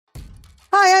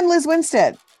Hi, I'm Liz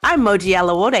Winstead. I'm Moji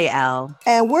Alawode L.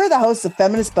 And we're the hosts of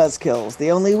Feminist Buzzkills, the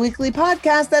only weekly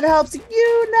podcast that helps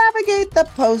you navigate the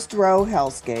post-Roe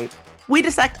hellscape. We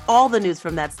dissect all the news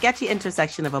from that sketchy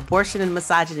intersection of abortion and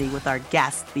misogyny with our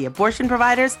guests, the abortion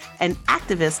providers and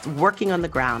activists working on the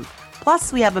ground.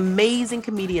 Plus, we have amazing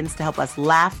comedians to help us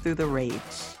laugh through the rage.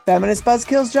 Feminist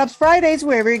Buzzkills drops Fridays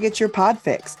wherever you get your pod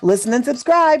fix. Listen and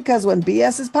subscribe, because when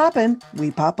BS is poppin',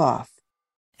 we pop off.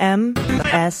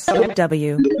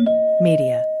 MSW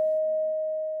Media.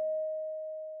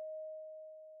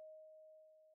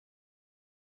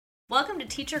 Welcome to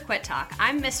Teacher Quit Talk.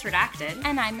 I'm Miss Redacted.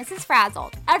 And I'm Mrs.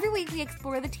 Frazzled. Every week we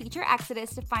explore the teacher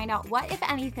exodus to find out what, if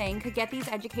anything, could get these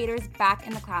educators back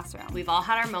in the classroom. We've all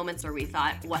had our moments where we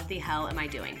thought, what the hell am I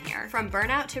doing here? From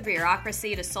burnout to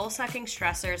bureaucracy to soul-sucking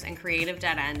stressors and creative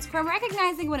dead ends. From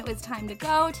recognizing when it was time to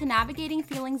go to navigating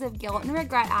feelings of guilt and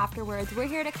regret afterwards, we're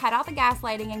here to cut out the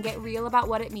gaslighting and get real about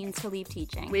what it means to leave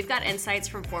teaching. We've got insights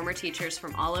from former teachers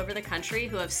from all over the country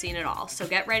who have seen it all. So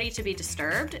get ready to be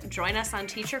disturbed. Join us on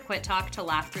Teacher Quit Talk to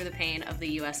laugh through the pain of the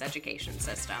U.S. education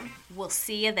system. We'll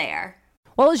see you there.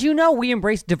 Well, as you know, we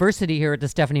embrace diversity here at the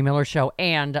Stephanie Miller Show,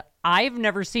 and I've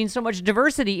never seen so much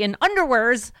diversity in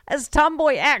underwears as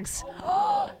Tomboy X.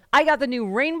 I got the new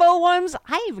rainbow ones.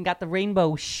 I even got the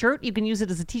rainbow shirt. You can use it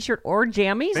as a t-shirt or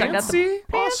jammies. Fancy? I got the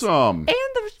pants Awesome. And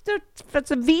it's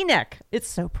a V-neck. It's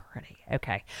so pretty.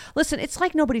 Okay. Listen, it's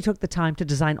like nobody took the time to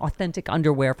design authentic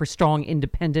underwear for strong,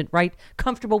 independent, right?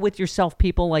 Comfortable with yourself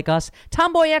people like us.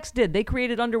 Tomboy X did. They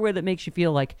created underwear that makes you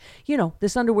feel like, you know,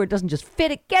 this underwear doesn't just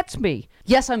fit, it gets me.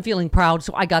 Yes, I'm feeling proud,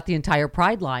 so I got the entire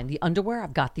Pride line. The underwear,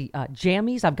 I've got the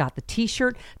jammies, I've got the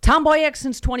t-shirt. Tomboy X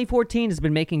since 2014 has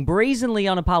been making brazenly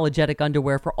unapologetic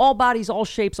underwear for all bodies, all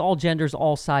shapes, all genders,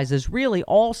 all sizes. Really,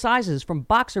 all sizes, from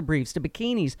boxer briefs to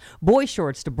bikinis, boy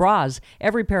shorts to bras.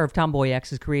 Every pair of Tomboy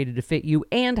X is created to fit you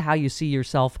and how you see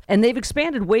yourself. And they've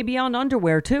expanded way beyond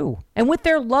underwear, too. And with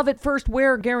their love at first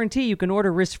wear guarantee, you can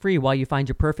order risk-free while you find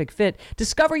your perfect fit.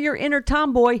 Discover your inner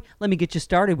tomboy. Let me get you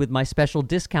started with my special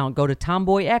discount. Go to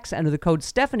Tomboy X, enter the code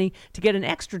Stephanie to get an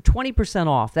extra 20%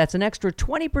 off. That's an extra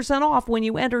 20% off when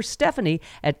you enter Stephanie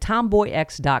at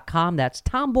tomboyx.com. That's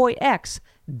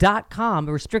tomboyx.com.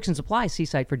 Restrictions apply. See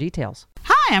site for details.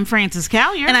 Hi, I'm Frances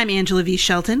Callier. And I'm Angela V.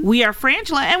 Shelton. We are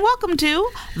Frangela, and welcome to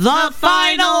The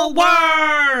Final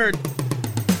Word.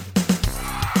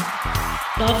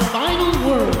 The Final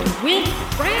Word with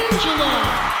Frangela.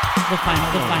 The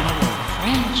final word.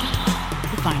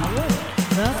 Frangela. The final word.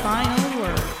 The final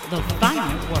word. The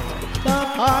final word. The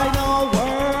Final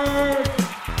Word.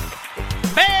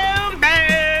 Boom,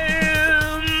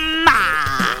 boom.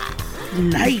 Ah.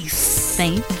 Nice.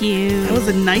 Thank you. That was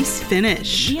a nice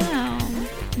finish. Yeah.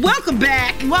 Welcome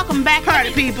back. Welcome back,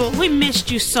 party people. We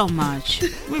missed you so much.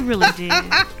 We really did. We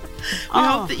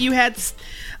hope that you had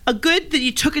that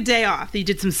you took a day off, that you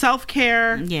did some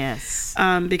self-care. Yes.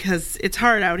 Because it's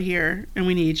hard out here and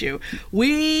we need you.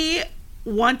 We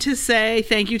want to say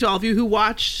thank you to all of you who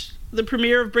watched the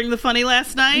premiere of Bring the Funny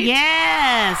last night.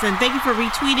 Yes, and thank you for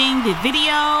retweeting the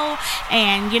video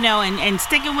and, and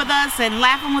sticking with us and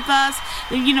laughing with us.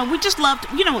 We just loved,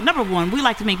 number one, we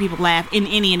like to make people laugh in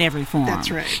any and every form.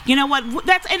 That's right. You know what?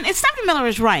 And Stephanie Miller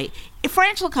is right.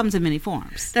 Frangela comes in many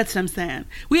forms. That's what I'm saying.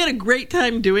 We had a great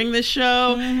time doing this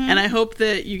show, and I hope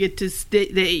that you get to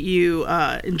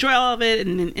enjoy all of it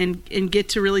and get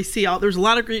to really see all. There's a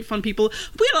lot of great fun people.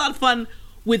 We had a lot of fun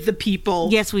with the people.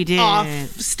 Yes, we did. Off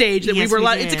stage that we were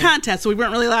allowed. It's a contest, so we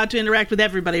weren't really allowed to interact with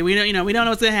everybody. We don't know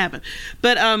what's going to happen.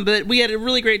 But we had a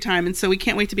really great time, and so we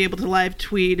can't wait to be able to live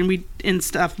tweet and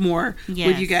stuff more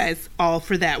with you guys all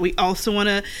for that. We also want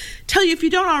to tell you, if you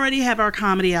don't already have our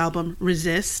comedy album,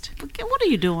 Resist. What are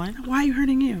you doing? Why are you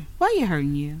hurting you? Why are you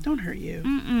hurting you? Don't hurt you.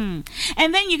 Mm-mm.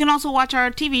 And then you can also watch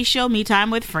our TV show, Me Time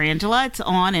with Frangela. It's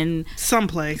on in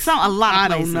someplace. A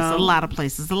lot of places. Don't know. A lot of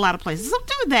places. So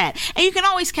do that. And you can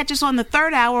always catch us on the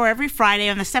third hour every Friday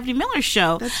on the Stephanie Miller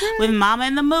Show. That's right. With Mama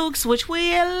and the Mooks, which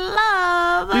we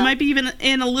love. We might be even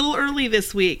in a little early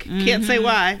this week. Can't say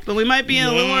why, but we might be in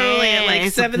a little early at like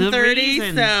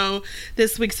 7:30. So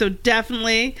this week, so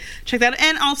definitely check that out.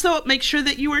 And also make sure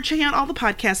that you are checking out all the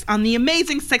podcasts on the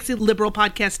amazing Sexy Liberal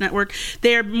Podcast Network.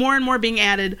 They are more and more being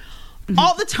added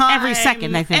all the time. Every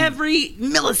second, I think. Every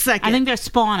millisecond. I think they're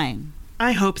spawning.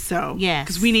 I hope so. Yes,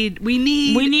 because we need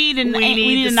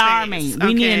an army. Okay?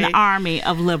 We need an army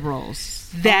of liberals.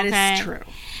 That is true.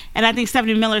 And I think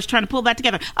Stephanie Miller is trying to pull that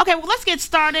together. Okay, well, let's get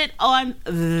started on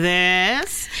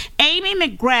this. Amy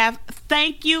McGrath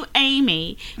Thank you,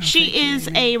 Amy. She is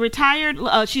a retired.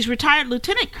 She's retired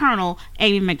Lieutenant Colonel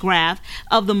Amy McGrath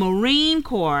of the Marine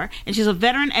Corps, and she's a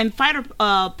veteran and fighter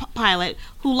pilot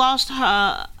who lost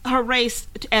her race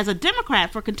as a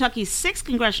Democrat for Kentucky's 6th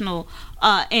congressional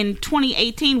in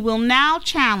 2018. Will now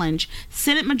challenge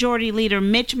Senate Majority Leader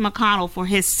Mitch McConnell for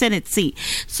his Senate seat.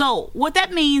 So what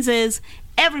that means is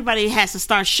everybody has to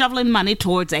start shoveling money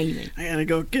towards Amy. I gotta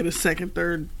go get a second,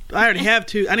 third. I already have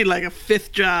 2. I need like a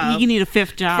 5th job. You need a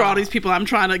 5th job for all these people I'm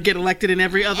trying to get elected in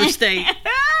every other state.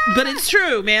 But it's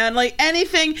true, man. Like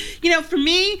anything, for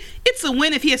me, it's a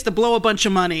win if he has to blow a bunch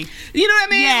of money. You know what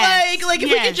I mean? Yes. Like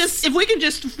if we can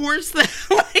just force that,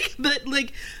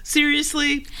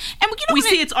 seriously. And we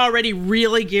see it's already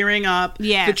really gearing up.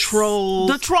 Yes. The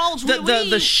trolls,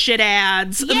 the shit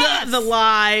ads, yes. the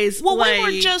lies. Well, we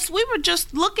were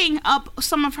just looking up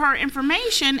some of her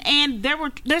information, and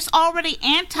there's already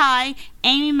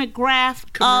Amy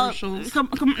McGrath commercials,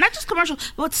 not just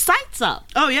commercials, but sites up.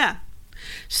 Oh yeah.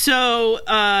 So,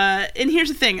 and here's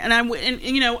the thing, and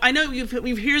I know we've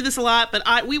heard this a lot,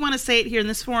 but we want to say it here in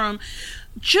this forum.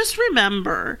 Just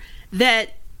remember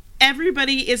that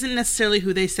everybody isn't necessarily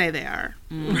who they say they are,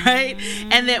 right?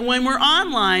 And that when we're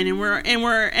online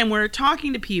and we're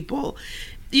talking to people,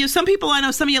 some people I know,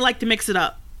 some of you like to mix it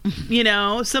up.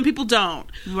 Some people don't.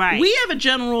 Right. We have a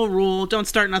general rule: don't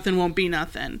start nothing, won't be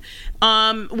nothing.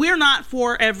 We're not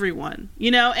for everyone,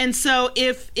 and so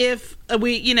if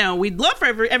we'd love for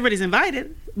everybody's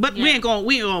invited, but we ain't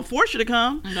gonna force you to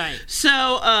come. Right.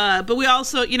 So, but we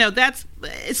also,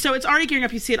 so it's already gearing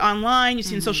up. You see it online, you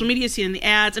see it in social media, you see it in the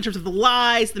ads, in terms of the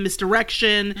lies, the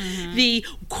misdirection, the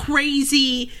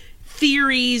crazy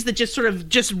theories that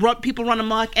people run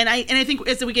amok, and I think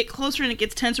as we get closer and it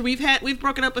gets tenser, we've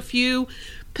broken up a few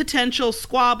potential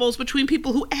squabbles between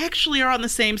people who actually are on the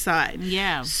same side.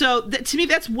 Yeah. So to me,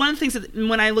 that's one of the things that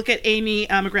when I look at Amy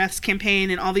McGrath's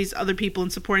campaign and all these other people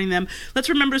and supporting them, let's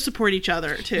remember to support each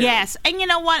other too. Yes, and you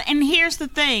know what? And here's the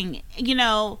thing,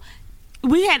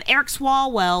 we had Eric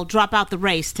Swalwell drop out the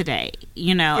race today.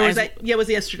 Or was it was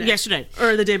yesterday? Yesterday,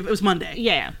 or the day? It was Monday.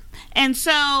 Yeah. And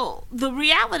so the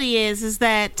reality is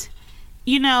that,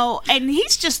 and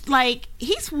he's just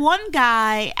he's one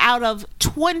guy out of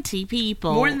 20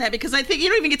 people. More than that, because I think you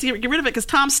don't even get to get rid of it because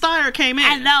Tom Steyer came in.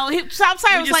 I know. Tom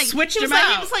Steyer was like, switched him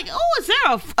out. He was like,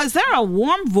 oh, is there a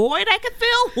warm void I could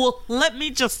fill? Well, let me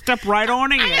just step right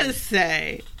on in. I gotta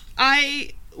say,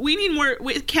 we need more.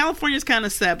 California's kind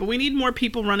of set, but we need more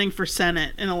people running for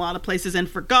Senate in a lot of places, and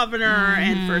for governor,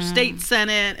 and for state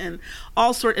Senate, and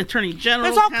all attorney general.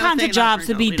 There's all kinds of jobs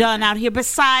to be done out here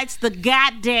besides the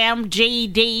goddamn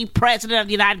GD president of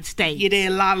the United States. Yeah,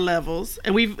 there are a lot of levels,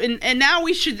 and now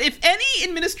we should. If any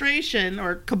administration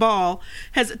or cabal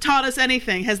has taught us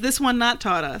anything, has this one not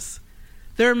taught us?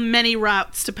 There are many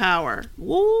routes to power.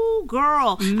 Ooh,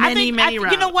 girl. Many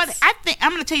routes. You know what? I think I'm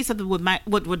going to tell you something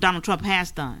with what Donald Trump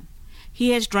has done.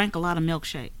 He has drank a lot of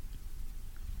milkshake.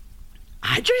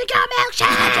 I drink your milkshake.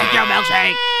 I drink your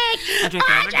milkshake. I drink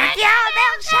your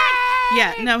milkshake.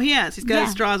 Yeah, no, he has. He's got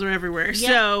his straws are everywhere. Yeah.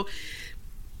 So,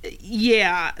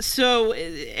 yeah. So,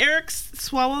 Eric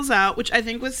Swalwell's out, which I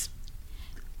think was...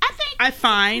 I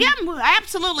find. Yeah,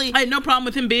 absolutely. I had no problem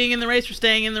with him being in the race or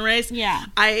staying in the race. Yeah.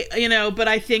 But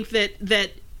I think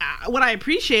that what I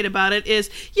appreciate about it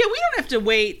is, we don't have to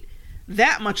wait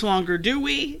that much longer, do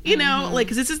we?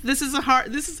 Because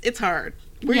it's hard.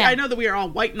 I know that we are all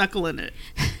white knuckling it.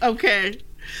 Okay.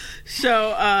 So,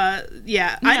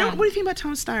 yeah. I don't. What do you think about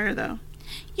Tom Steyer, though?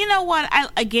 You know what? I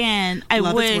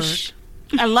wish.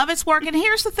 I love his work, and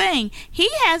here's the thing: he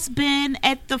has been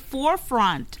at the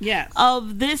forefront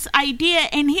of this idea,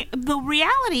 and the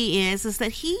reality is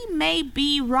that he may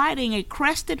be riding a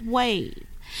crested wave.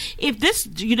 If this,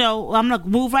 I'm gonna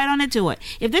move right on into it.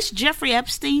 If this Jeffrey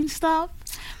Epstein stuff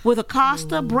with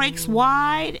Acosta breaks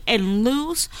wide and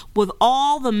loose with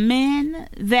all the men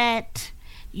that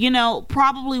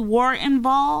probably were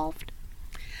involved,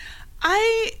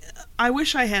 I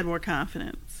wish I had more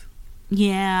confidence.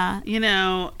 Yeah.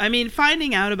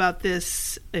 Finding out about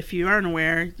this, if you aren't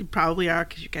aware, you probably are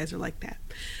because you guys are like that.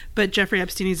 But Jeffrey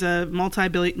Epstein, he's a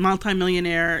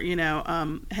multi-millionaire,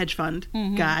 hedge fund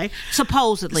guy.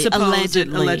 Supposedly.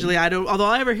 Allegedly. Although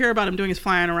all I ever hear about him doing is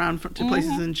flying around to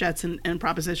places in jets and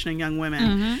propositioning young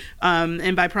women.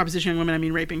 And by propositioning women, I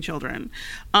mean raping children.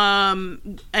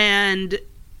 And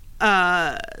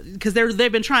because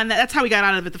they've been trying that. That's how we got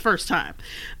out of it the first time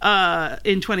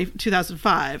in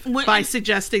 2005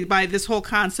 by this whole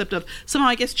concept of somehow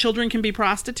I guess children can be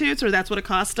prostitutes, or that's what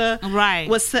Acosta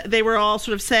was. They were all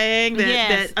sort of saying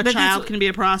that a child can be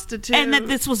a prostitute, and that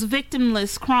this was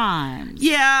victimless crimes.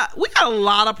 Yeah, we got a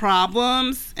lot of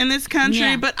problems in this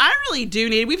country, but I really do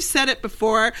need. We've said it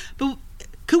before, but.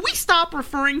 Could we stop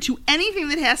referring to anything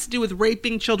that has to do with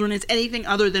raping children as anything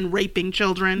other than raping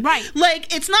children? Right.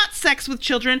 Like, it's not sex with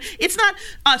children. It's not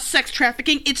sex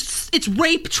trafficking. It's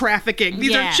rape trafficking.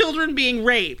 These are children being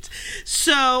raped.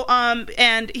 So,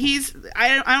 and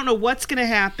I don't know what's going to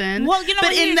happen. Well, you know,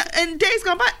 but in days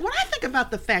gone by, when I think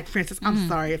about the fact, Frances, I'm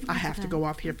sorry if I have to go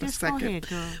off here for a second. Go ahead,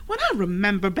 girl. When I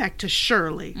remember back to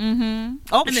Shirley.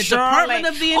 Oh, in the Shirley. Department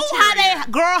of the Interior.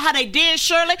 How they did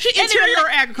Shirley. Interior or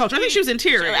agriculture. I think she was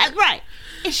Interior. Right.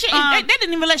 They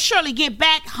didn't even let Shirley get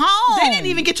back home. They didn't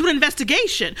even get to an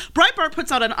investigation. Breitbart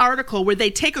puts out an article where they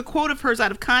take a quote of hers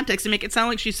out of context and make it sound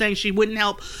like she's saying she wouldn't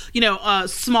help,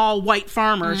 small white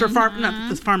farmers or not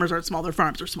that farmers aren't small, their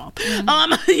farms are small.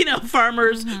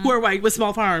 Farmers who are white with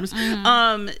small farms.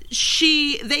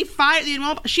 She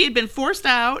had been forced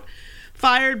out.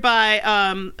 Fired by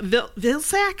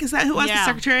Vilsack, is that who was the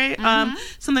secretary?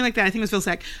 Something like that. I think it was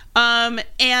Vilsack.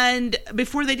 And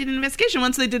before they did an investigation,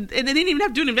 and they didn't even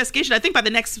have to do an investigation. I think by the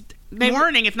next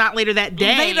morning, if not later that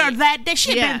day.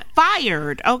 She had been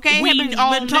fired. Okay, we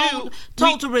all been told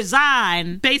to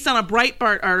resign based on a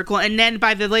Breitbart article, and then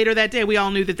by the later that day, we all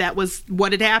knew that was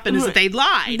what had happened. Is that they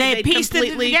lied. They pieced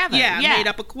it together. Made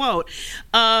up a quote.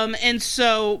 And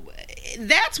so.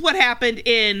 That's what happened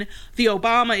in the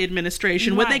Obama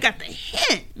administration when they got the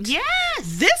hint. Yes.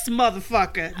 This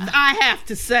motherfucker, I have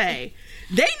to say,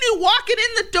 they knew walking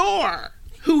in the door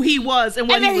who he was and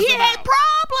what he was about. Had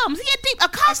problems. He had deep.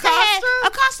 Acosta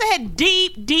had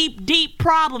deep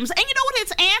problems. And you know what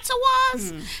his answer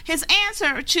was? His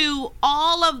answer to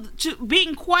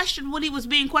being questioned when he was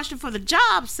being questioned for the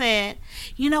job said,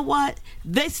 you know what?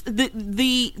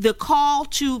 The call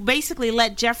to basically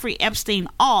let Jeffrey Epstein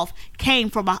off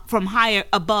came from higher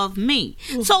above me.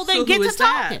 So then get to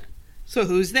talking. So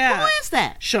who's that? Who is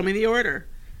that? Show me the order.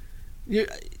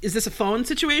 Is this a phone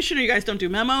situation, or you guys don't do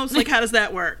memos? Like, how does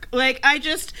that work? Like,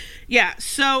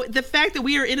 so the fact that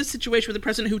we are in a situation with the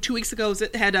president who 2 weeks ago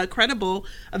had by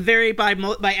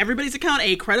everybody's account,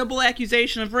 a credible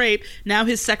accusation of rape, now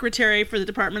his secretary for the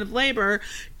Department of Labor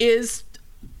is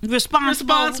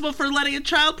responsible for letting a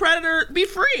child predator be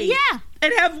free. Yeah.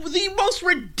 And have the most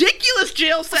ridiculous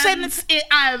jail sentence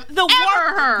I've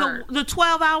ever heard. The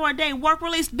 12-hour-a-day work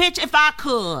release, bitch, if I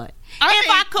could.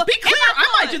 I could. Be clear,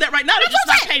 I might do that right now to just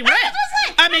not pay rent.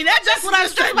 I mean, that's what I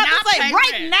was just about to say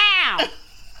right now.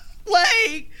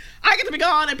 Like, I get to be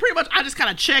gone and pretty much I just kind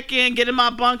of check in, get in my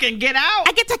bunk, and get out.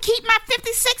 I get to keep my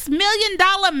 $56 million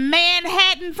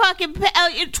Manhattan fucking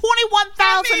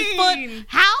 21,000 foot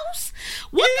house.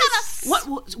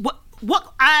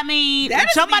 What I mean,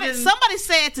 somebody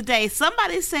said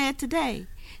today,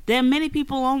 there are many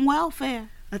people on welfare.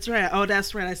 That's right. Oh,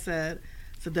 that's right. I said.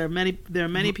 So there are many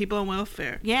people on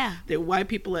welfare. Yeah. There are white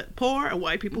people that poor and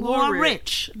white people who are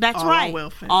rich. That's all right. On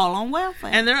welfare. All on welfare.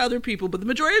 And there are other people, but the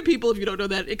majority of people, if you don't know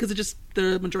that, because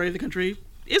the majority of the country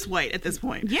is white at this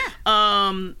point. Yeah.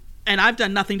 And I've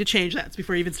done nothing to change that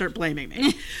before you even start blaming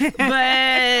me.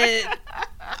 But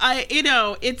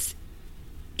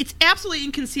it's absolutely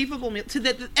inconceivable to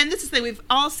that. And this is the thing, we've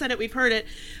all said it, we've heard it,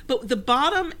 but the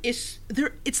bottom is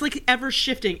there. It's like ever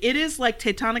shifting. It is like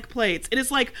tectonic plates. It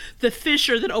is like the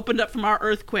fissure that opened up from our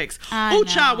earthquakes.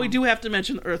 Child, we do have to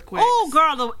mention the earthquakes. Oh,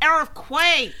 girl, the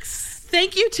earthquakes.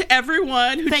 Thank you to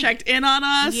everyone who checked in on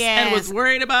us and was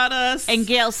worried about us. And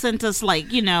Gail sent us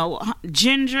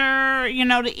ginger,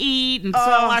 to eat and fill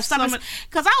our stomachs.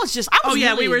 Because I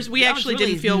was we actually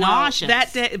didn't feel nauseous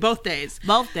that day, both days.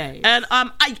 And am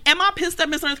I pissed I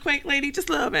missed an earthquake, lady? Just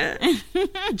a little bit.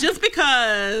 Just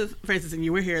because, Frances, and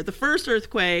you were here, the first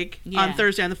earthquake on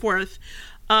Thursday on the 4th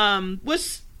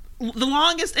was the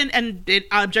longest, and it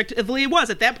objectively it was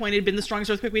at that point. It had been the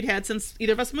strongest earthquake we'd had since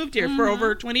either of us moved here for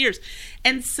over 20 years,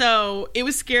 and so it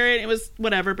was scary and it was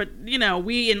whatever. But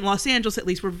we in Los Angeles at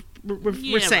least were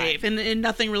safe, right. and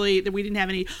nothing really that we didn't have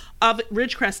any of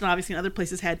Ridgecrest, and obviously in other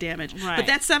places had damage. Right. But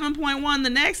that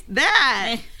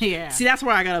 7.1, see, that's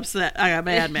where I got upset. I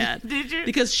got mad. Did you?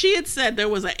 Because she had said there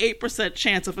was an 8%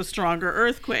 chance of a stronger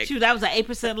earthquake. Shoot, that was an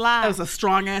 8% lie. That was a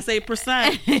strong ass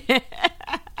 8%.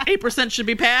 8% should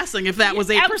be passing if that was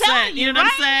 8%. You know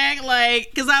what I'm saying?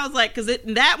 Because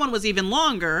that one was even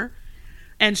longer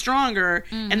and stronger,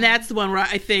 and that's the one where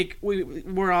I think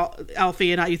we're all,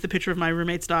 Alfie and I used the picture of my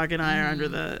roommate's dog and I are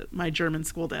under my German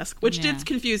school desk, which did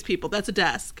confuse people. That's a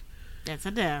desk. Yes,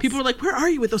 it does. People are like, where are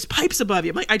you with those pipes above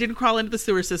you? I'm like, I didn't crawl into the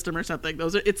sewer system or something.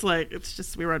 It's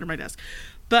just, we were under my desk.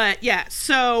 But yeah,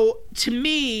 so to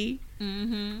me,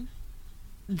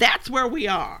 that's where we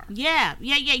are. Yeah.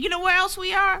 You know where else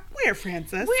we are? Where,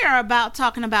 Frances? We are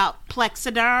talking about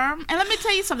Plexiderm. And let me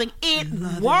tell you something.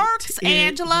 It works,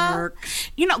 Angela. It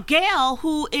works. You know, Gail,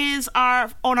 who is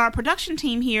on our production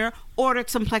team here, ordered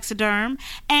some Plexiderm,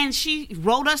 and she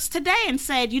wrote us today and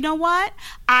said, you know what?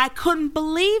 I couldn't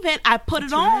believe it. I put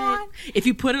it on. If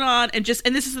you put it on and this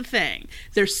is the thing.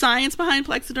 There's science behind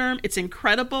Plexiderm. It's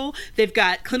incredible. They've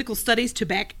got clinical studies to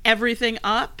back everything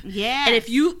up. Yeah. And if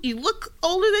you look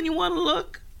older than you want to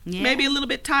look, maybe a little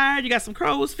bit tired, you got some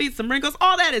crow's feet, some wrinkles,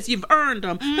 all that is you've earned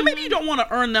them. But maybe you don't want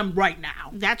to earn them right now.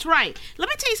 That's right. Let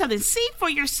me tell you something. See for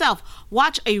yourself.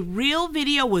 Watch a real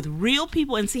video with real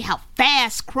people and see how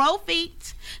fast crow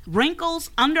feet, wrinkles,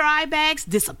 under eye bags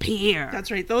disappear. That's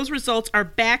right. Those results are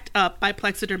backed up by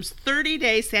Plexiderm's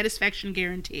 30-day satisfaction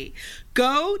guarantee.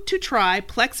 Go to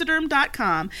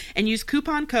tryplexiderm.com and use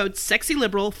coupon code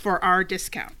SEXYLIBERAL for our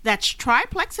discount. That's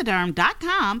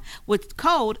tryplexiderm.com with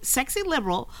code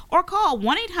SEXYLIBERAL or call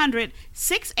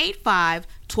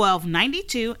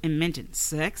 1-800-685-1292 and mention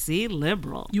Sexy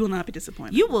Liberal. You will not be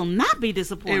disappointed. You will not be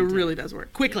disappointed. It really does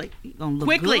work. Quickly. You're gonna look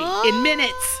Quickly. good. In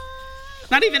minutes.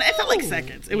 Not even, it felt like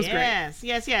seconds. It was great.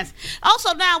 Yes.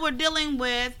 Also, now we're dealing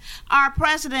with our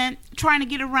president trying to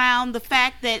get around the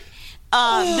fact that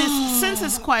this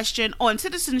census question on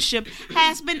citizenship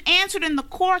has been answered in the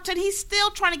courts, and he's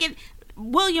still trying to get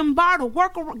William Barr to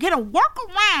get a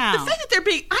workaround. The fact that they're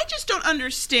being, I just don't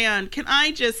understand. Can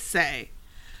I just say,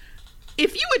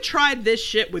 if you had tried this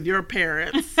shit with your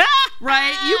parents,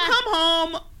 right? You come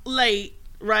home late,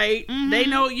 right? They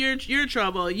know you're in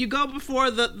trouble. You go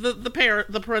before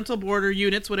the parental board or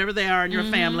units, whatever they are in your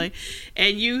family,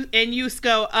 and you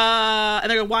go, and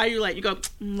they go, why are you late? You go,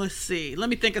 let's see, let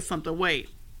me think of something. Wait,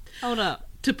 hold up.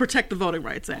 To protect the Voting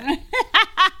Rights Act.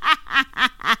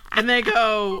 And they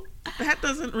go, that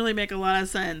doesn't really make a lot of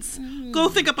sense. Go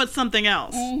think about something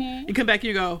else. You come back and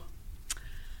you go,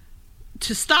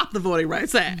 to stop the Voting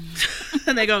Rights Act.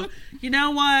 And they go, you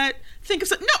know what? Think of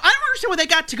something. No, I don't understand where they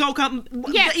got to go.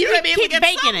 Yeah, you know what I mean?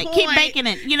 Keep baking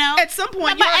it, you know? At some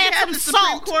point, you already have the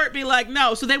Supreme Court be like,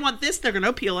 no. So they want this. They're going to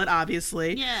appeal it,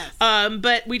 obviously. Yes.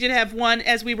 But we did have one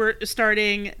as we were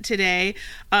starting today.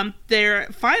 There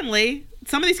finally,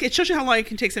 some of these, it shows you how long it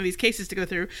can take some of these cases to go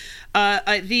through.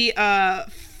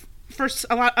 First,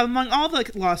 among all the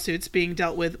lawsuits being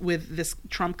dealt with this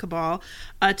Trump cabal,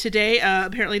 today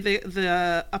apparently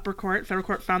the federal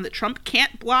court found that Trump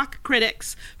can't block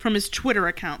critics from his Twitter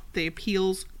account. The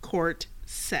appeals court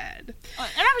said. And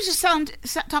I was just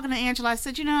talking to Angela. I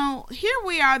said, you know, here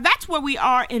we are. That's where we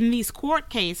are in these court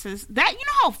cases. That, you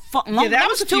know how long that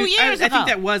was 2 years ago. I think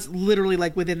that was literally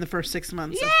like within the first 6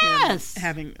 months of him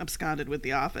having absconded with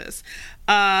the office.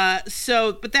 But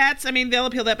that's, I mean, they'll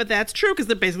appeal that, but that's true because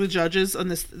basically the judges on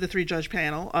the 3-judge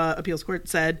panel appeals court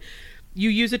said you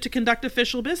use it to conduct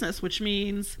official business, which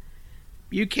means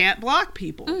you can't block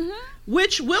people,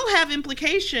 which will have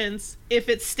implications if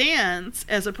it stands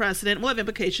as a precedent. Will have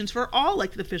implications for all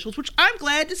elected officials, which I'm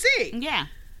glad to see. Yeah,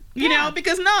 you know,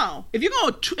 because if you're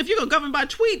going to govern by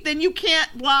tweet, then you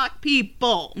can't block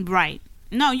people. Right.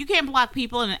 No, you can't block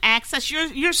people and access. You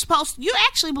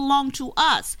actually belong to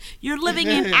us. You're living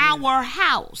in our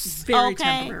house. Very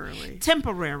temporarily.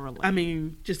 Temporarily. I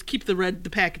mean, just keep the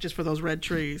packages for those red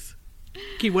trees.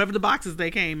 Keep whatever the boxes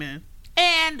they came in.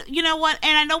 And you know what?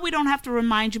 And I know we don't have to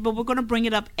remind you, but we're going to bring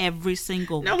it up every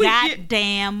single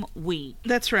goddamn week.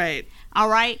 That's right. All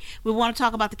right? We want to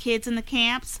talk about the kids in the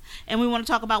camps, and we want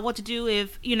to talk about what to do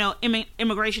if, you know,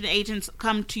 immigration agents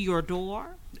come to your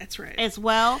door. That's right. As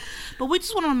well. But we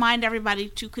just want to remind everybody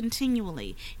to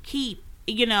continually keep,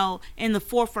 you know, in the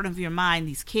forefront of your mind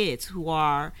these kids who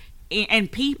are,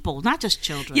 and people, not just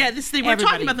children. Yeah, we're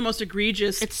talking about the most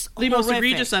egregious. It's most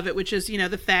egregious of it, which is, you know,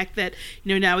 the fact that,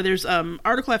 you know, now there's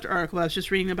article after article. I was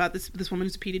just reading about this woman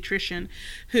who's a pediatrician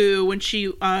who, when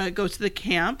she goes to the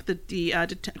camp,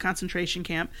 the concentration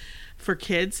camp for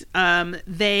kids, first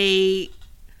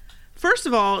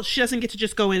of all, she doesn't get to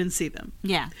just go in and see them.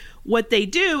 Yeah. What they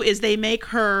do is they make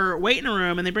her wait in a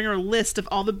room, and they bring her a list of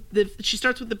all she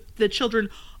starts with the children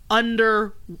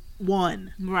under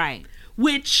 1. Right.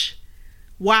 Which,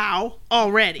 wow,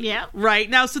 already. Yeah. Right.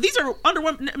 Now, so these are under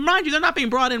 1. Mind you, they're not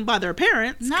being brought in by their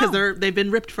parents because they've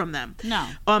been ripped from them. No.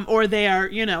 Or they are,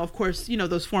 you know, of course, you know,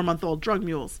 those 4-month-old drug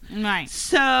mules. Right.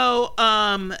 So,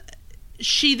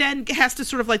 she then has to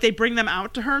sort of like, they bring them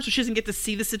out to her, so she doesn't get to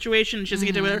see the situation. She doesn't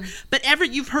get to whatever. But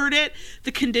you've heard it.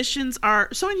 The conditions are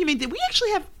so inhumane that we actually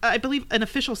have, I believe, an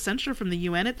official censure from the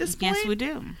UN at this point. Yes, we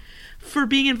do. for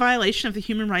being in violation of the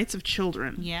human rights of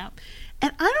children. Yeah.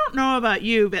 And I don't know about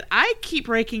you, but I keep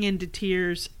breaking into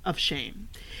tears of shame.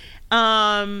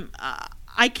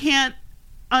 I can't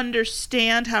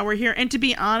understand how we're here. And to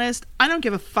be honest, I don't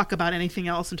give a fuck about anything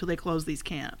else until they close these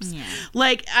camps. Yeah.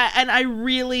 Like, and I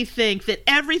really think that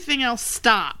everything else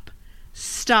stop.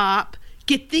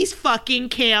 Get these fucking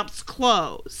camps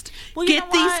closed. Well, get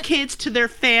these kids to their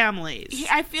families.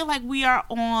 I feel like we are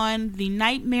on the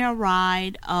nightmare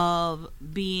ride of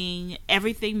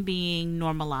everything being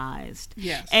normalized.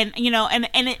 Yes. And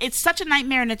it's such a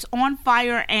nightmare, and it's on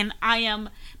fire, and I am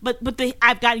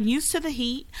I've gotten used to the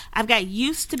heat. I've got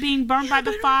used to being burned by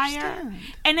the fire.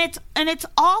 And it's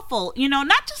awful.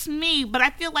 Not just me, but I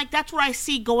feel like that's what I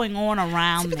see going on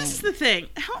around me. This is the thing.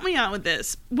 Help me out with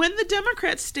this. When the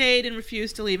Democrats stayed and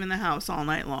refused to leave in the House all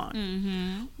night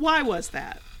long, why was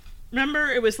that? Remember,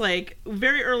 it was like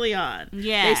very early on.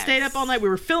 Yeah. They stayed up all night. We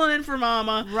were filling in for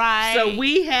Mama. Right. So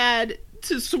we had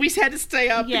to stay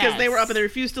up because they were up and they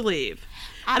refused to leave.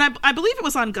 And I believe it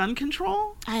was on gun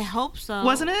control. I hope so.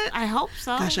 Wasn't it? I hope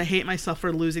so. Gosh, I hate myself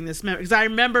for losing this memory because I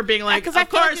remember being like, of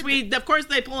course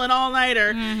they pull an all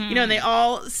nighter, and they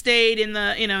all stayed in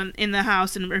the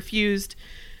house and refused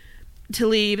to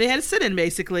leave. They had to sit in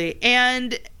basically.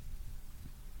 And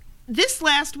this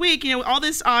last week, all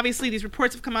this, obviously, these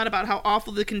reports have come out about how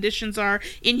awful the conditions are,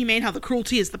 inhumane, how the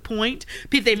cruelty is the point.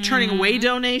 They're turning away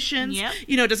donations. Yep.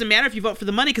 It doesn't matter if you vote for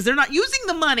the money because they're not using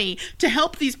the money to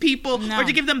help these people or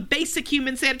to give them basic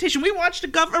human sanitation. We watched a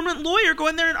government lawyer go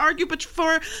in there and argue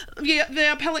for the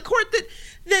appellate court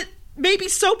that maybe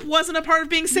soap wasn't a part of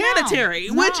being sanitary,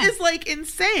 which is like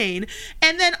insane.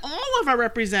 And then all of our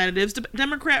representatives,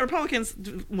 Democrat, Republicans,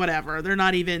 whatever, they're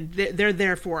not even, they're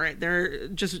there for it. They're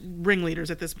just ringleaders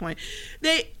at this point.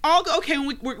 They all go, okay,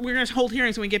 we're going to hold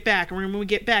hearings when we get back. And when we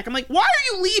get back, I'm like, why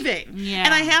are you leaving? Yeah.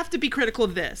 And I have to be critical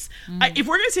of this. If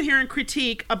we're going to sit here and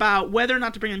critique about whether or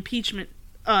not to bring impeachment,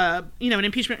 an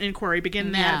impeachment inquiry,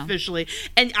 begin that officially.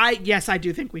 And I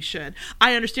do think we should.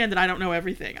 I understand that I don't know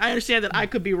everything. I understand that I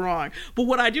could be wrong. But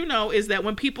what I do know is that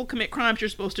when people commit crimes,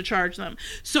 you're supposed to charge them.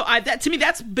 So to me,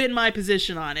 that's been my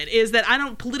position on it, is that I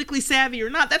don't politically savvy or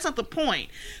not. That's not the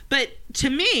point. But to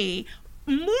me,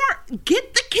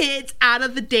 get the kids out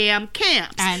of the damn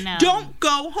camps. I know. Don't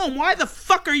go home. Why the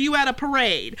fuck are you at a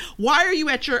parade? Why are you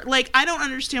at your, I don't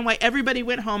understand why everybody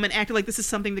went home and acted like this is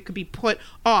something that could be put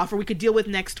off or we could deal with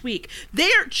next week.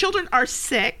 Children are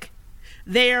sick.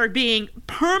 They are being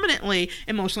permanently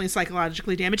emotionally and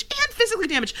psychologically damaged and physically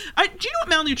damaged. Do you know what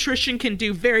malnutrition can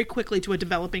do very quickly to a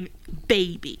developing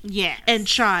baby? Yes. And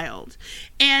child.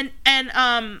 And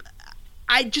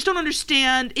I just don't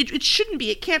understand. It shouldn't be.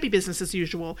 It can't be business as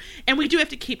usual. And we do have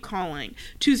to keep calling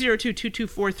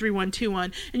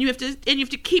 202-224-3121. And you have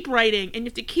to keep writing, and you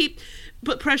have to keep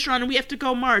put pressure on, and we have to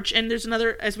go march. And there's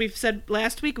another, as we've said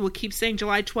last week, we'll keep saying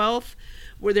July 12th,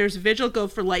 where there's a vigil. Go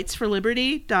for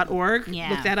lightsforliberty.org. Yeah.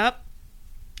 Look that up.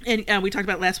 And we talked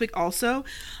about it last week also.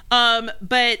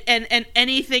 But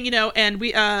anything, and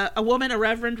we, a woman, a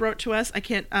reverend, wrote to us. I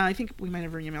think we might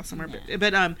have her email somewhere,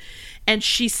 but and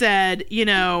she said,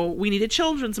 we need a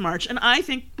children's march. And I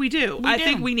think we do. I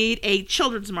think we need a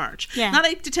children's march. Yeah. Not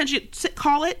a detention,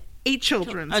 call it a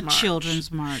children's march. A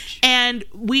children's march. And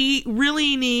we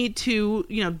really need to,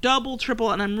 double,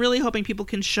 triple, and I'm really hoping people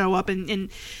can show up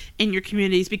in your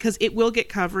communities, because it will get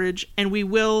coverage, and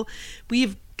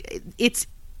it's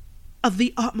of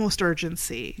the utmost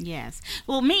urgency. Yes.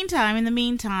 Well, in the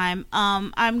meantime,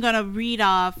 I'm going to read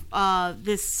off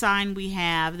this sign we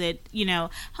have that,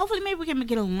 hopefully maybe we can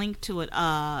get a link to it.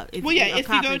 If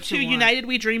you go to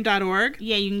unitedwedream.org.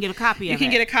 Yeah, you can get a copy of it. You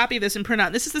can get a copy of this and print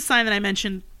out. This is the sign that I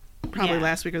mentioned probably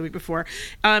last week or the week before.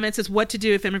 It says, what to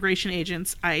do if immigration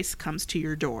agents, ICE, comes to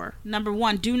your door. Number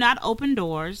 1, do not open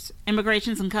doors.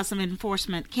 Immigrations and Customs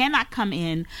Enforcement cannot come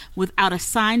in without a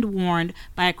signed warrant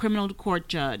by a criminal court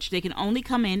judge. They can only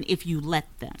come in if you let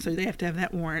them. So they have to have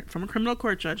that warrant from a criminal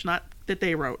court judge, not that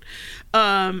they wrote.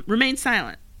 Remain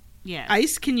silent. Yes.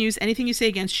 ICE can use anything you say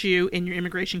against you in your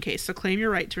immigration case, so claim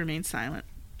your right to remain silent.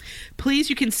 Please,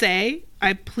 you can say,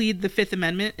 I plead the Fifth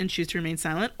Amendment, and choose to remain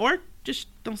silent, or just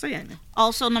don't say anything.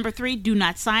 Also, number 3, do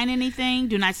not sign anything.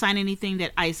 Do not sign anything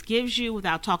that ICE gives you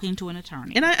without talking to an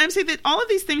attorney. And I'm saying that all of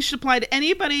these things should apply to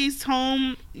anybody's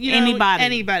home.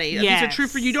 Anybody. Yes. These are true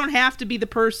for you. You don't have to be the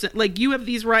person. You have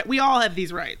these rights. We all have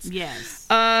these rights. Yes.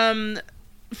 4,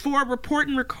 report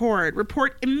and record.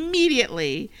 Report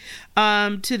immediately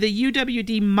to the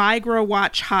UWD Migro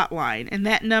Watch hotline. And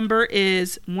that number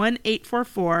is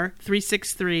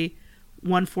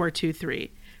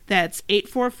 1-844-363-1423. That's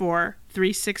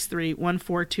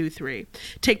 363-1423.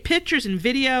 Take pictures and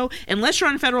video. Unless you're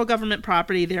on federal government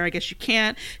property there, I guess you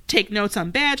can't. Take notes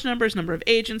on badge numbers, number of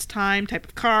agents, time, type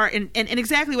of car, and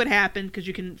exactly what happened, because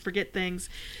you can forget things.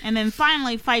 And then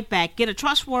finally, fight back. Get a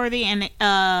trustworthy and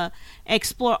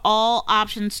explore all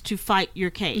options to fight your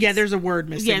case. Yeah, there's a word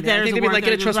missing. Yeah, there. I think there's a word.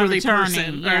 get a trustworthy attorney.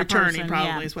 person. Yeah, or attorney, person,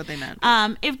 probably, is what they meant.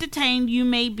 If detained, you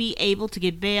may be able to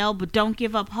get bail, but don't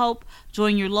give up hope.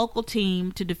 Join your local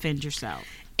team to defend yourself.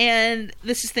 And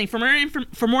this is the thing.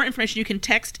 For more information, you can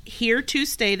text Here to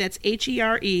Stay. That's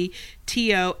HERETOSTAY.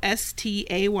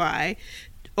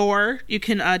 Or you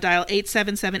can dial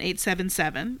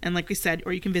 877-877. And like we said,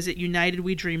 or you can visit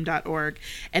unitedwedream.org.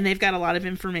 And they've got a lot of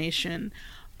information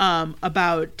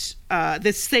about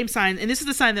this same sign. And this is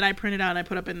the sign that I printed out and I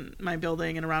put up in my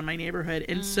building and around my neighborhood.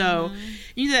 And so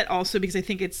you do that also because I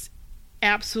think it's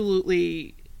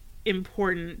absolutely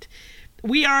important.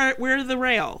 We're the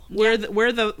rail. We're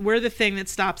the thing that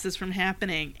stops this from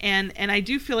happening. And I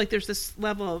do feel like there's this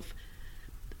level of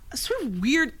sort of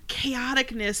weird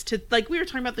chaoticness to, like we were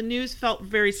talking about, the news felt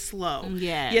very slow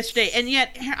yesterday. And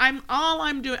yet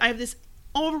I'm doing, I have this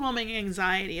overwhelming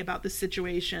anxiety about this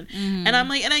situation. And I'm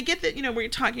like, and I get that, where you're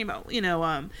talking about,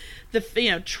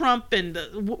 Trump and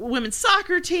the women's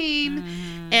soccer team,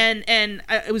 and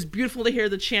it was beautiful to hear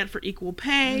the chant for equal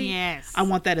pay. Yes, I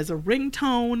want that as a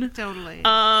ringtone. Totally.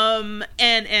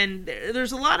 And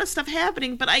there's a lot of stuff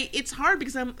happening, but it's hard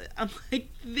because I'm like,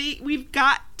 we've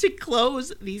got to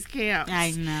close these camps.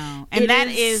 I know, and that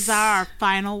is our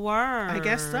final word. I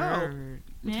guess so.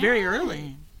 It's very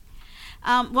early.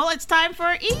 Well, it's time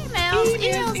for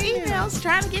emails.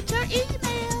 Trying to get your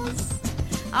emails.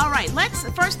 All right,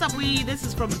 first up, this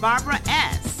is from Barbara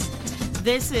S.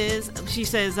 She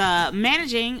says,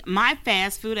 managing my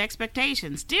fast food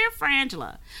expectations. Dear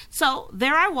Frangela, so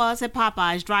there I was at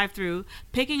Popeye's drive-thru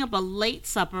picking up a late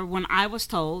supper when I was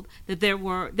told that they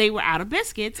were out of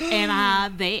biscuits,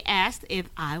 and they asked if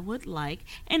I would like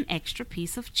an extra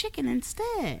piece of chicken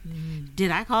instead. Did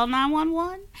I call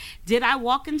 911? Did I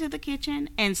walk into the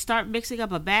kitchen and start mixing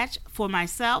up a batch for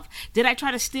myself? Did I try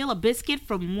to steal a biscuit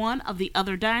from one of the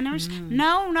other diners?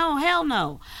 No, hell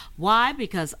no. Why?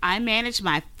 Because I manage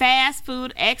my fast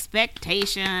food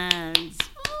expectations.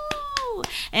 Ooh.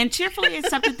 And cheerfully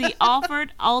accepted the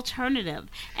offered alternative.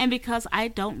 And because I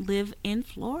don't live in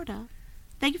Florida.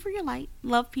 Thank you for your light.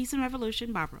 Love, peace, and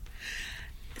revolution, Barbara.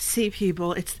 See,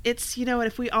 people, it's you know what,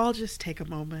 if we all just take a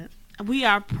moment. We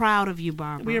are proud of you,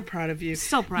 Barbara. We are proud of you.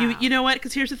 So proud. You know what?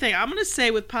 Because here's the thing. I'm going to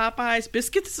say with Popeyes,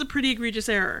 biscuits is a pretty egregious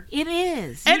error. It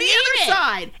is. Any other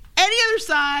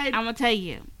side, I'm going to tell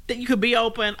you. That you could be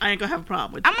open, I ain't going to have a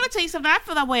problem with it. I'm going to tell you something. I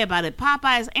feel that way about it.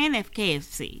 Popeyes and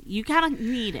KFC. You kind of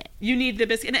need it. You need the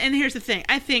biscuit. And here's the thing.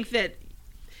 I think that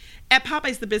at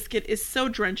Popeyes, the biscuit is so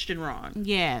drenched in wrong.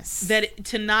 Yes. That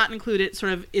to not include it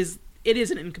sort of is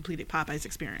an incomplete Popeyes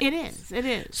experience. It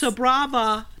is. So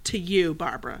brava to you,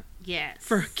 Barbara. Yes.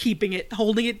 For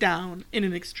holding it down in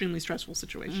an extremely stressful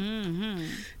situation.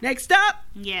 Next up.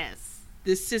 Yes.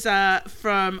 This is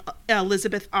from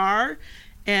Elizabeth R.,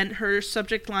 and her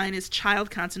subject line is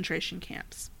child concentration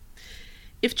camps.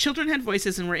 If children had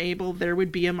voices and were able, there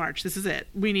would be a march. This is it.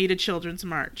 We need a children's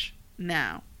march.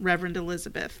 Now, Reverend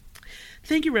Elizabeth.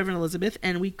 Thank you, Reverend Elizabeth,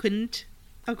 and we couldn't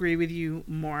agree with you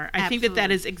more. I think that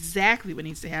is exactly what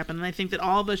needs to happen, and I think that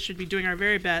all of us should be doing our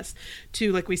very best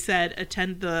to, like we said,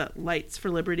 attend the Lights for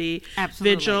Liberty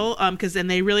vigil, because then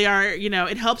they really are,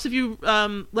 it helps if you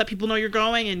let people know you're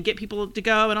going and get people to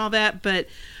go and all that, but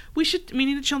we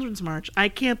need a children's march. I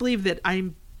can't believe that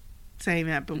I'm saying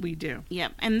that, but we do.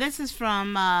 Yep, and this is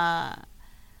from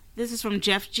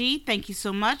Jeff G. Thank you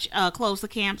so much. Close the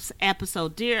Camps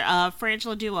episode. Dear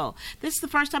Frangela Duo, this is the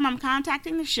first time I'm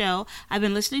contacting the show. I've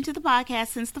been listening to the podcast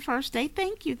since the first day.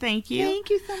 Thank you. Thank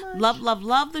you so much.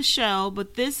 Love the show,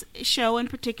 but this show in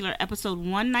particular, episode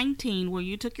 119, where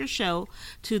you took your show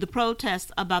to the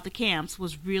protests about the camps,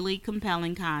 was really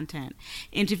compelling content.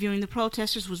 Interviewing the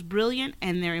protesters was brilliant,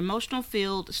 and their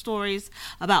emotional-filled stories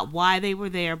about why they were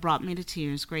there brought me to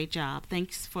tears. Great job.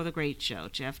 Thanks for the great show,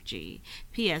 Jeff G.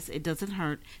 P.S. It doesn't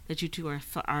hurt that you two are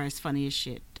as funny as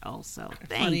shit also.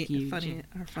 Thank you.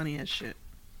 Funny as shit.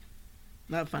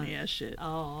 Not funny as shit.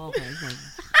 Oh, okay.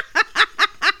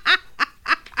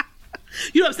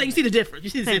 You know what I'm saying? You see the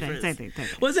difference. Same thing.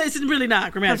 Well, it's really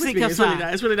not grammatically speaking. It's really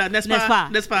not. It's really not.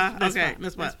 Nespa. Okay,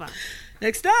 Nespa.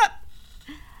 Next up.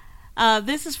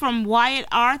 This is from Wyatt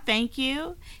R. Thank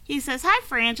you. He says, "Hi,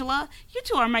 Frangela. You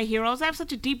two are my heroes. I have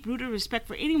such a deep-rooted respect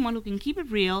for anyone who can keep it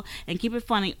real and keep it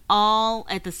funny all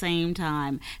at the same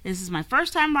time. This is my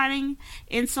first time writing,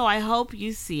 and so I hope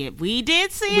you see it." We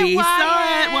did see it, Wyatt. We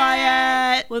saw it,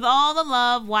 Wyatt. With all the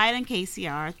love, Wyatt and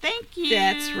KCR. Thank you.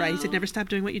 That's right. He said, "Never stop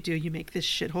doing what you do. You make this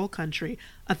shithole country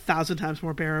 1,000 times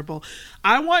more bearable."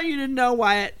 I want you to know,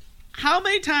 Wyatt, how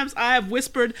many times I have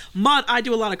whispered, I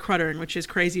do a lot of cruttering, which is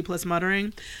crazy plus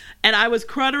muttering. And I was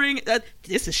cruttering,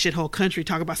 this is shithole country,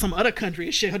 talk about some other country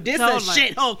is shithole. This is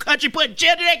shithole country, put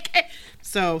gender in.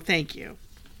 So thank you.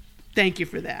 Thank you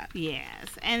for that. Yes.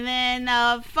 And then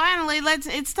finally,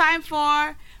 it's time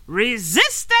for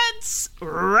Resistance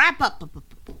Wrap-Up.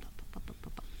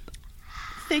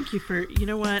 Thank you for,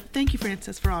 thank you,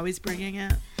 Frances, for always bringing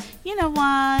it. You know what?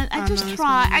 I just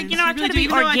try. I try to be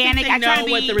organic. I try to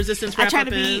be what the resistance wrap-up is. I try to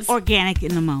be organic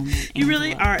in the moment. You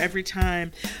really are every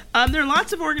time. There are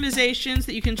lots of organizations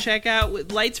that you can check out.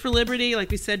 With Lights for Liberty,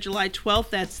 like we said, July 12th.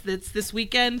 That's this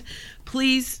weekend.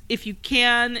 Please, if you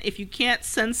can't,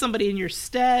 send somebody in your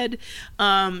stead.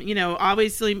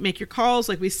 Obviously make your calls,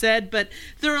 like we said. But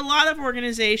there are a lot of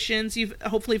organizations. You've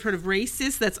hopefully heard of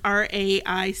RAICES. That's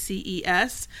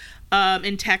RAICES.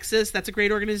 In Texas. That's a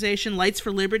great organization. Lights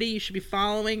for Liberty. You should be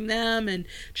following them and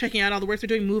checking out all the work they're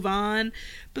doing. Move On.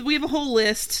 But we have a whole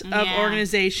list of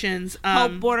organizations.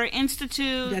 Hope Border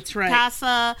Institute. That's right.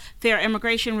 CASA, Fair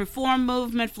Immigration Reform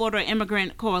Movement, Florida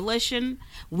Immigrant Coalition,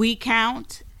 We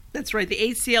Count. That's right. The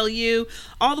ACLU,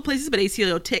 all the places, but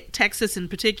ACLU Texas in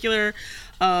particular.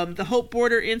 The Hope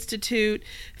Border Institute,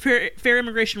 Fair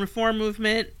Immigration Reform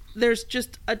Movement. There's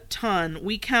just a ton.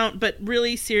 We Count, but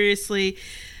really seriously,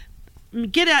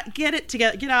 get it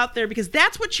together, get out there, because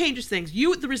that's what changes things.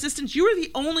 You, the resistance, you are the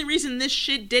only reason this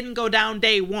shit didn't go down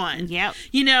day one. Yep.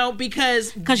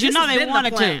 Because they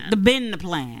wanted to. The been the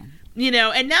plan.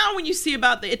 And now when you see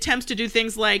about the attempts to do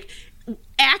things like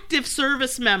active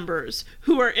service members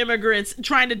who are immigrants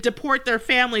trying to deport their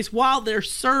families while they're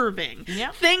serving.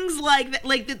 Yep. Things like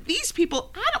that, these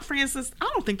people, I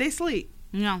don't think they sleep.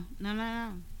 No.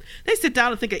 They sit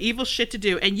down and think of evil shit to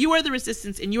do, and you are the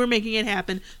resistance, and you are making it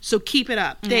happen, so keep it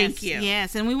up. Thank you.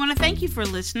 Yes, and we want to thank you for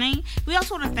listening. We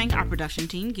also want to thank our production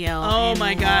team, Gil. Oh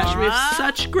my gosh, we have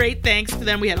such great thanks to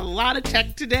them. We had a lot of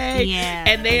tech today,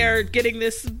 and they are getting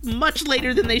this much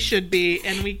later than they should be,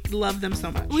 and we love them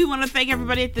so much. We want to thank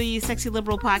everybody at the Sexy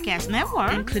Liberal Podcast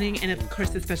Network. Including, and of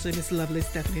course, especially Miss Lovely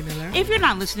Stephanie Miller. If you're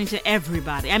not listening to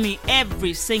everybody,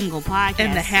 every single podcast.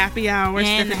 And the happy hour,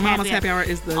 Mama's happy hour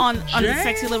is on the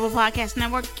Sexy Liberal Podcast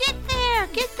Network. Get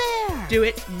there. Do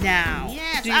it now.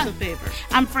 Yes. Do us a favor.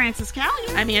 I'm Frances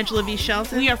Callion. I'm Angela V.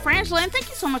 Shelton. We are Frangela, and thank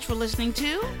you so much for listening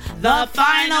to The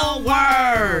Final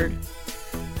Word.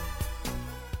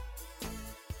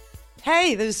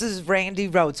 Hey, this is Randy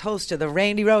Rhodes, host of the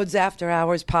Randy Rhodes After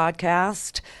Hours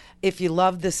podcast. If you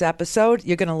love this episode,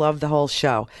 you're going to love the whole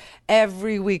show.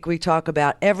 Every week we talk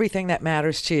about everything that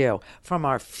matters to you, from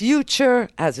our future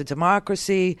as a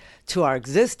democracy to our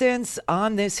existence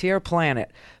on this here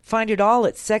planet. Find it all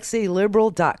at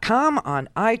sexyliberal.com, on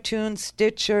iTunes,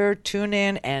 Stitcher,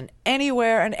 TuneIn, and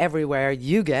anywhere and everywhere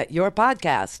you get your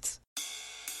podcasts.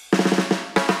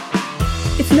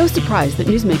 It's no surprise that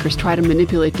newsmakers try to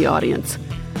manipulate the audience.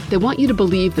 They want you to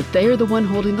believe that they are the one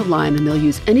holding the line, and they'll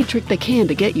use any trick they can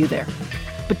to get you there.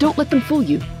 But don't let them fool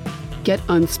you. Get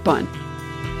unspun.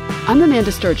 I'm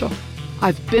Amanda Sturgill.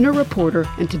 I've been a reporter,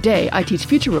 and today I teach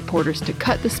future reporters to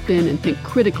cut the spin and think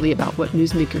critically about what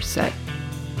newsmakers say.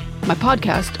 My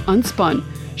podcast, Unspun,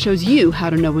 shows you how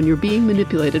to know when you're being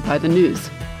manipulated by the news.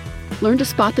 Learn to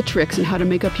spot the tricks and how to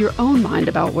make up your own mind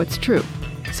about what's true.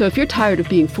 So if you're tired of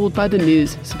being fooled by the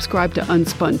news, subscribe to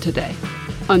Unspun today.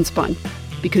 Unspun,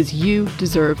 because you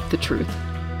deserve the truth.